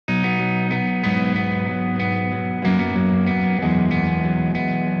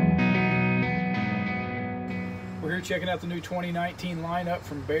here checking out the new 2019 lineup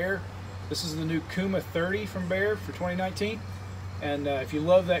from Bear. This is the new Kuma 30 from Bear for 2019. And if you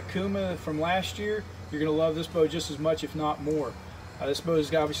love that Kuma from last year, you're going to love this bow just as much, if not more. This bow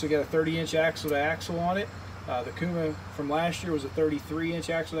has obviously got a 30-inch axle-to-axle on it. The Kuma from last year was a 33-inch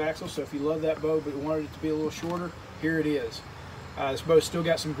axle-to-axle, so if you love that bow but wanted it to be a little shorter, here it is. This bow's still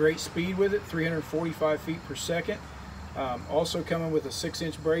got some great speed with it, 345 feet per second. Also coming with a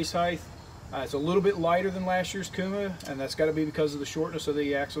 6-inch brace height. It's a little bit lighter than last year's Kuma, and that's got to be because of the shortness of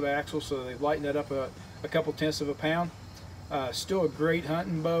the axle-to-axle, so they've lightened that up a couple tenths of a pound. Still a great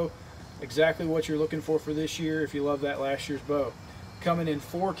hunting bow, exactly what you're looking for this year if you love that last year's bow. Coming in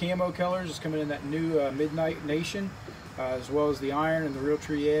 4 camo colors. It's coming in that new Midnight Nation, as well as the Iron and the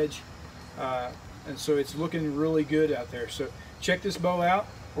Realtree Edge, and so it's looking really good out there. So check this bow out.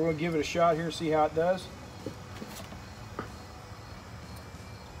 We're going to give it a shot here and see how it does.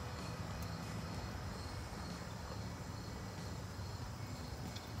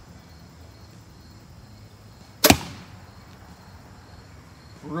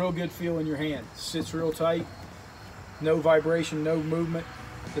 Real good feel in your hand. Sits real tight, no vibration, no movement.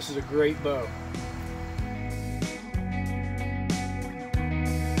 This is a great bow.